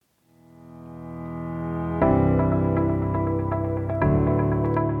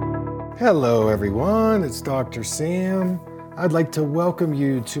Hello everyone, it's Dr. Sam. I'd like to welcome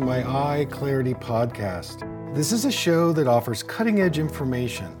you to my Eye Clarity podcast. This is a show that offers cutting-edge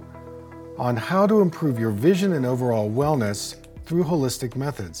information on how to improve your vision and overall wellness through holistic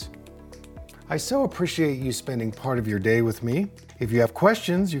methods. I so appreciate you spending part of your day with me. If you have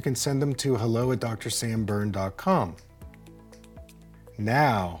questions, you can send them to hello@drsambyrne.com.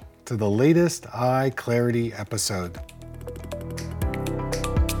 Now, to the latest Eye Clarity episode.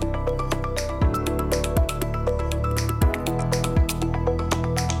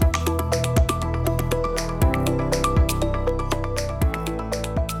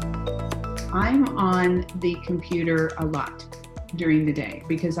 I'm on the computer a lot during the day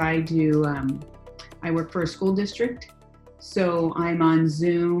because I work for a school district. So I'm on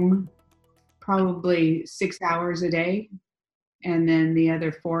Zoom probably 6 hours a day. And then the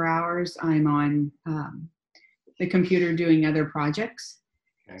other 4 hours I'm on the computer doing other projects.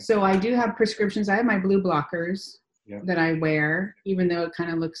 Okay. So I do have prescriptions. I have my blue blockers that I wear, even though it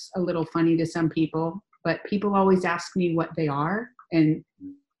kind of looks a little funny to some people. But people always ask me what they are. And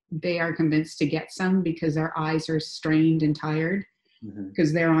they are convinced to get some because their eyes are strained and tired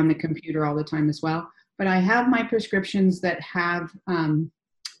because they're on the computer all the time as well. But I have my prescriptions that have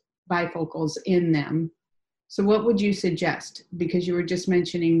bifocals in them. So what would you suggest? Because you were just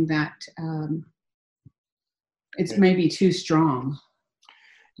mentioning that it's maybe too strong.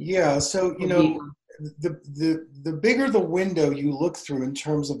 Yeah, so the bigger the window you look through in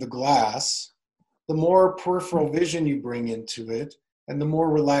terms of the glass, the more peripheral vision you bring into it, and the more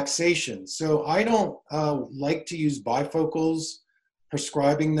relaxation. So I don't like to use bifocals,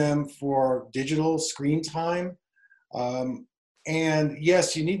 prescribing them for digital screen time. And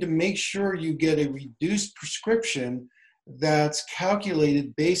yes, you need to make sure you get a reduced prescription that's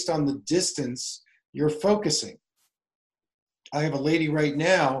calculated based on the distance you're focusing. I have a lady right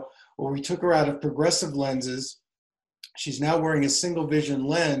now where we took her out of progressive lenses. She's now wearing a single vision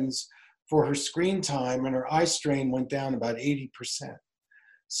lens for her screen time, and her eye strain went down about 80%.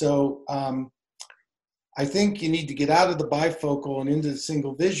 So I think you need to get out of the bifocal and into the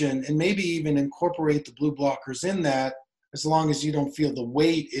single vision, and maybe even incorporate the blue blockers in that, as long as you don't feel the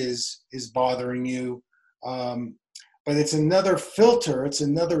weight is bothering you. But it's another filter, it's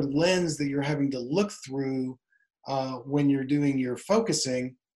another lens that you're having to look through when you're doing your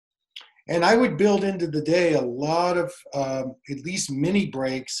focusing. And I would build into the day a lot of at least mini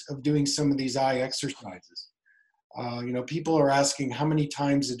breaks of doing some of these eye exercises. People are asking how many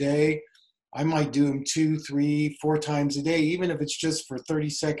times a day. I might do them 2, 3, 4 times a day, even if it's just for 30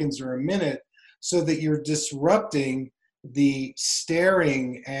 seconds or a minute, so that you're disrupting the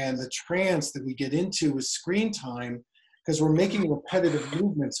staring and the trance that we get into with screen time, because we're making repetitive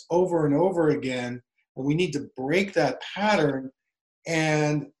movements over and over again, and we need to break that pattern.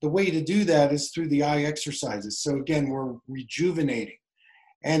 And the way to do that is through the eye exercises. So again, we're rejuvenating.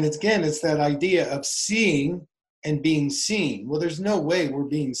 And it's that idea of seeing and being seen. Well, there's no way we're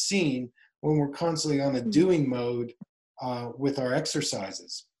being seen when we're constantly on a doing mode with our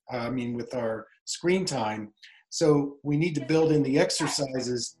exercises. With our screen time. So we need to build in the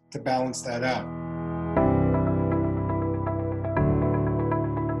exercises to balance that out.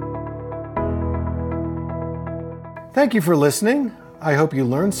 Thank you for listening. I hope you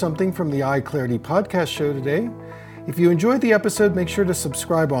learned something from the Eye Clarity podcast show today. If you enjoyed the episode, make sure to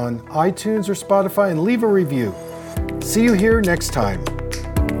subscribe on iTunes or Spotify and leave a review. See you here next time.